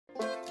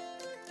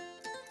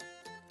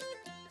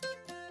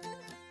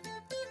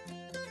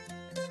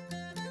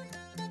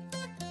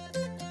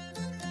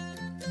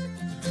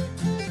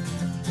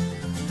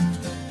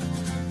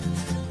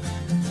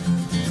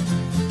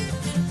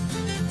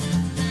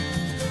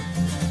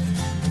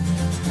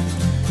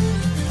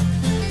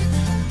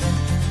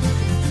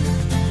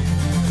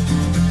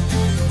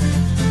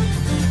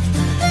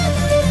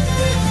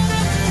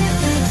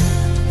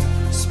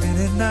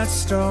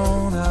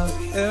thrown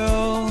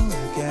uphill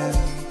again,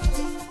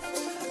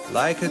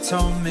 like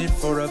atonement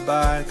for a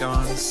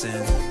bygone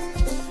sin.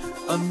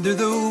 Under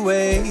the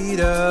weight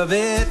of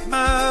it,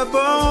 my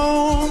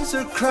bones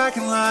are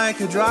cracking like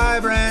a dry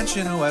branch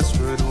in a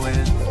westward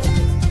wind.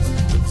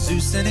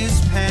 Zeus and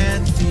his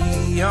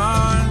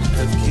pantheon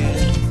of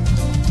kin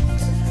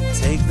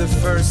take the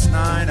first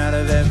 9 out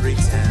of every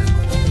 10.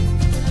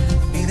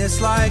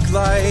 Venus like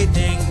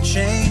lightning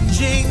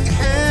changing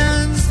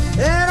hands,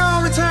 it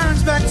all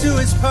returns back to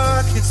its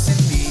pockets in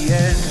the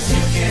end.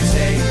 You can't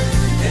take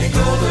any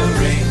gold or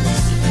rings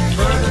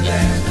further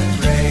than the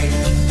grave.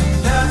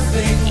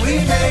 Nothing we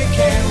make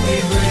can we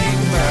bring,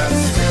 but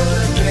still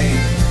the pain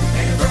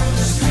ain't from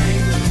the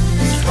string.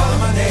 Just call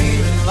my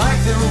name and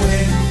like the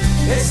wind,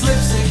 it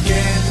slips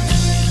again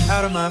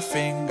out of my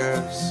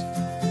fingers.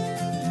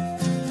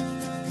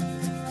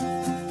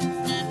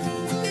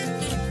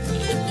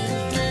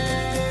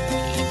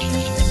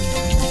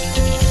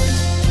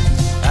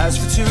 As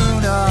for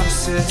tuna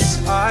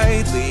sits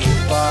idly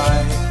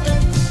by,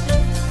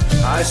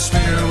 I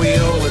spin her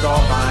wheel with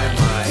all my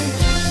might,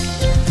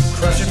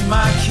 crushing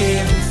my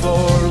kin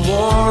for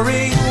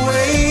warring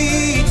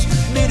weight,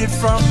 knitted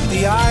from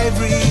the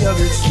ivory of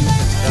her tooth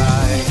and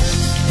thigh.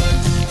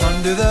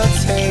 Under the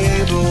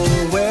table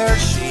where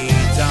she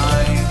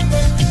dined,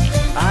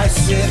 I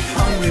sit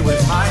hungry with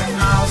my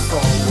mouth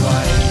all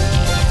white,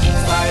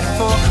 fighting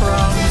for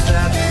crumbs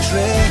that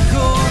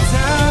trickle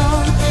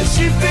down as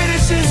she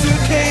finishes her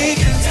cake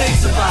and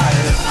takes a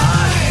bite of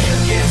mine. You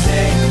can't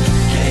take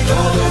any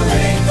gold or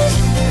rings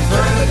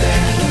further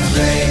than the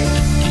grave.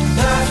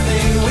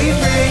 Nothing we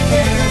break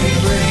can we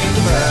bring,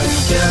 but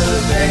still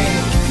the pain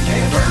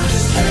ain't burnt the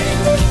string.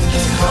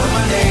 Just call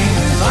my name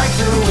and like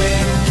the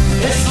wind,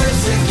 it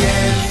slips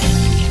again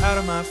out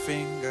of my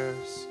fingers.